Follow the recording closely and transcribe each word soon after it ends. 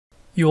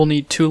You will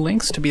need two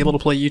links to be able to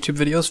play YouTube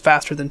videos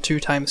faster than 2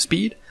 times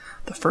speed.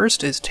 The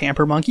first is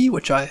tampermonkey,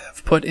 which I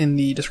have put in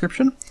the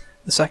description.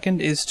 The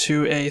second is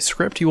to a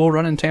script you will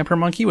run in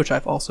tampermonkey, which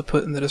I've also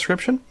put in the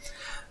description.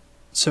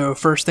 So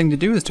first thing to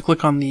do is to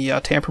click on the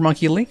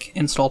tampermonkey link,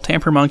 install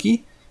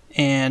tampermonkey,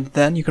 and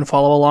then you can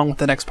follow along with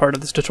the next part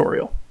of this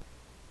tutorial.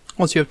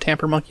 Once you have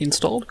tampermonkey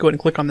installed, go ahead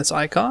and click on this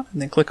icon,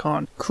 and then click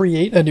on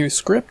Create a New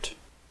Script,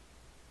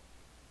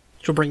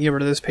 which will bring you over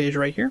to this page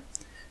right here.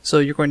 So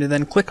you're going to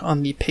then click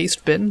on the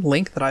paste bin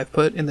link that I've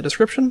put in the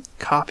description,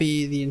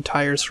 copy the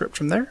entire script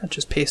from there, and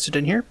just paste it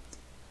in here.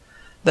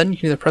 Then you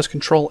can either press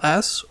Ctrl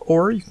S,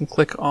 or you can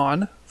click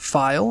on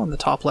File in the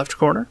top left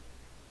corner,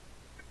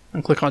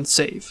 and click on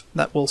Save.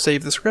 That will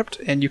save the script,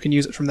 and you can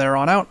use it from there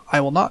on out.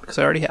 I will not, because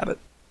I already have it.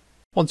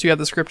 Once you have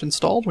the script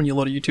installed, when you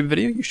load a YouTube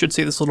video, you should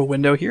see this little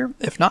window here.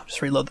 If not,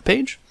 just reload the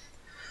page.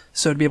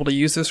 So to be able to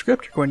use this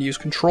script, you're going to use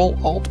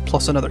Ctrl Alt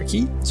plus another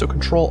key. So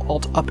Ctrl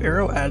Alt up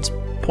arrow adds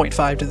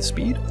 0.5 to the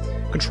speed.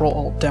 Ctrl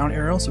Alt down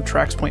arrow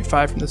subtracts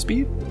 0.5 from the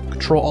speed.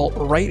 Ctrl Alt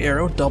right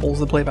arrow doubles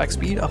the playback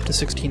speed up to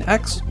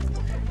 16x.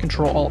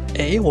 Ctrl Alt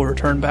A will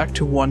return back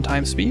to 1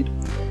 times speed.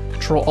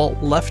 Ctrl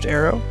Alt left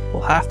arrow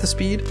will half the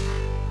speed.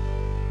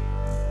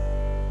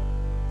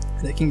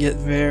 And it can get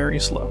very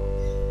slow.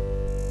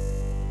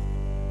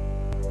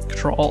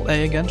 Ctrl Alt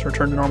A again to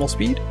return to normal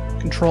speed.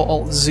 Ctrl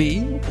Alt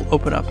Z will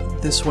open up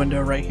this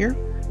window right here,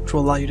 which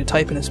will allow you to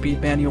type in a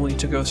speed manually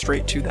to go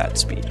straight to that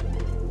speed.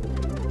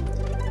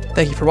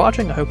 Thank you for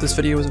watching. I hope this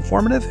video was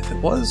informative. If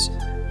it was,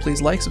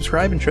 please like,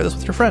 subscribe, and share this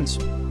with your friends.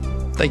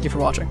 Thank you for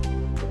watching.